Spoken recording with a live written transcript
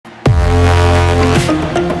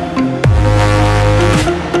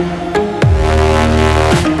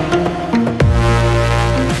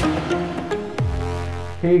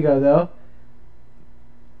go, though.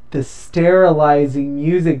 The sterilizing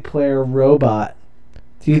music player robot.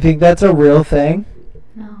 Do you think that's a real thing?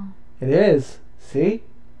 No. It is. See?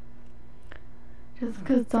 Just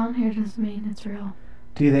because it's on here doesn't mean it's real.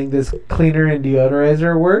 Do you think this cleaner and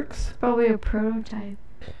deodorizer works? It's probably a prototype.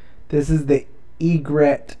 This is the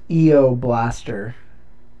Egret EO Blaster.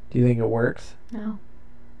 Do you think it works? No.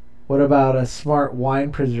 What about a smart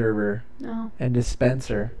wine preserver No. and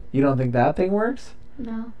dispenser? You don't think that thing works?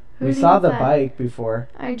 No. We saw the bike before.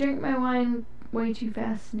 I drink my wine way too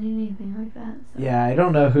fast to need anything like that. So. Yeah, I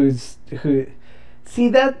don't know who. See,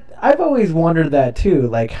 that I've always wondered that too.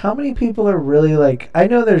 Like, how many people are really like? I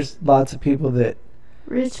know there's lots of people that.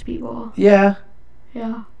 Rich people. Yeah.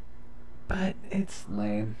 Yeah. But it's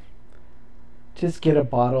lame. Just get a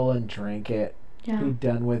bottle and drink it. Yeah. Be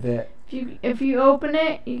done with it. If you open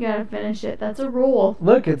it, you gotta finish it. That's a rule.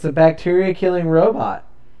 Look, it's a bacteria-killing robot.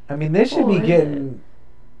 I mean, they should be getting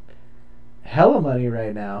hella money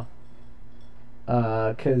right now.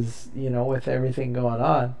 'Cause, you know, with everything going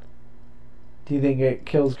on. Do you think it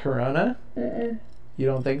kills corona? You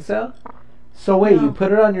don't think so? So wait, No. you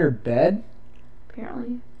put it on your bed?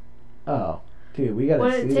 Apparently. Oh, dude, we gotta see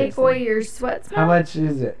Would this it take thing. away your sweat smell? How much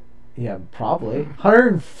is it? Yeah, probably.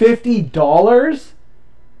 $150?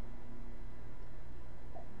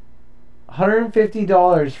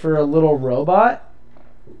 $150 for a little robot?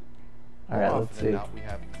 Alright, let's see. Now we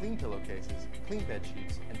have clean pillowcases, clean bed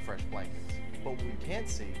sheets, and fresh blankets. But what we can't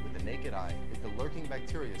see with the naked eye is the lurking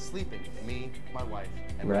bacteria sleeping with me, my wife,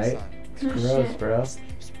 and my Right? son. It's gross, bro.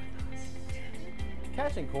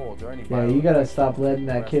 Catching colds or any Yeah, you gotta stop letting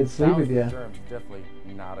that kid sleep with you. germs, definitely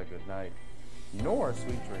not a good night, nor a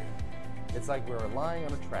sweet dream. It's like we're lying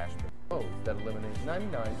on a trash bin. Clothes that eliminate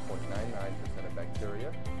 99.99% of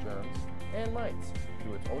bacteria, germs, and mites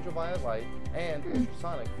through its ultraviolet light and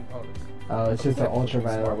ultrasonic components. Oh, it's just an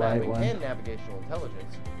ultraviolet light one. And navigational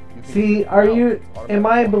intelligence. See, am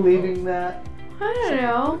I believing that? I don't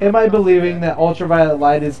know. Am I believing that ultraviolet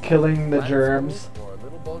light is killing the germs? Or a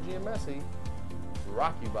little bulgy and messy,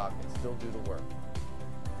 ROCKUBOT can still do the work.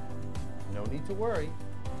 No need to worry,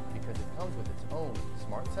 because it comes with its own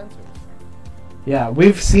smart sensors. Yeah,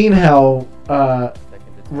 we've seen how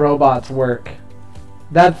robots work.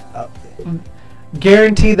 That's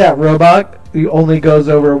guaranteed that robot only goes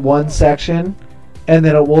over one section, and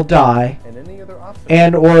then it will die, And any other obstacle.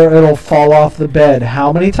 and or it'll fall off the bed.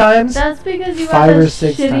 How many times? That's because you 5 have or a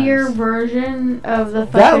 6 shittier times. version of the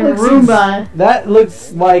That fucking looks Roomba. that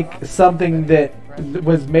looks like something that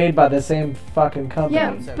was made by the same fucking company.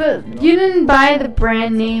 Yeah, but you didn't buy the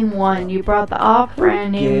brand name one. You bought the off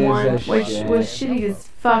brand name gives one, a which shit? was shitty as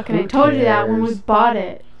fuck. And I Who told you that when we cares? bought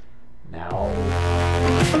it. No.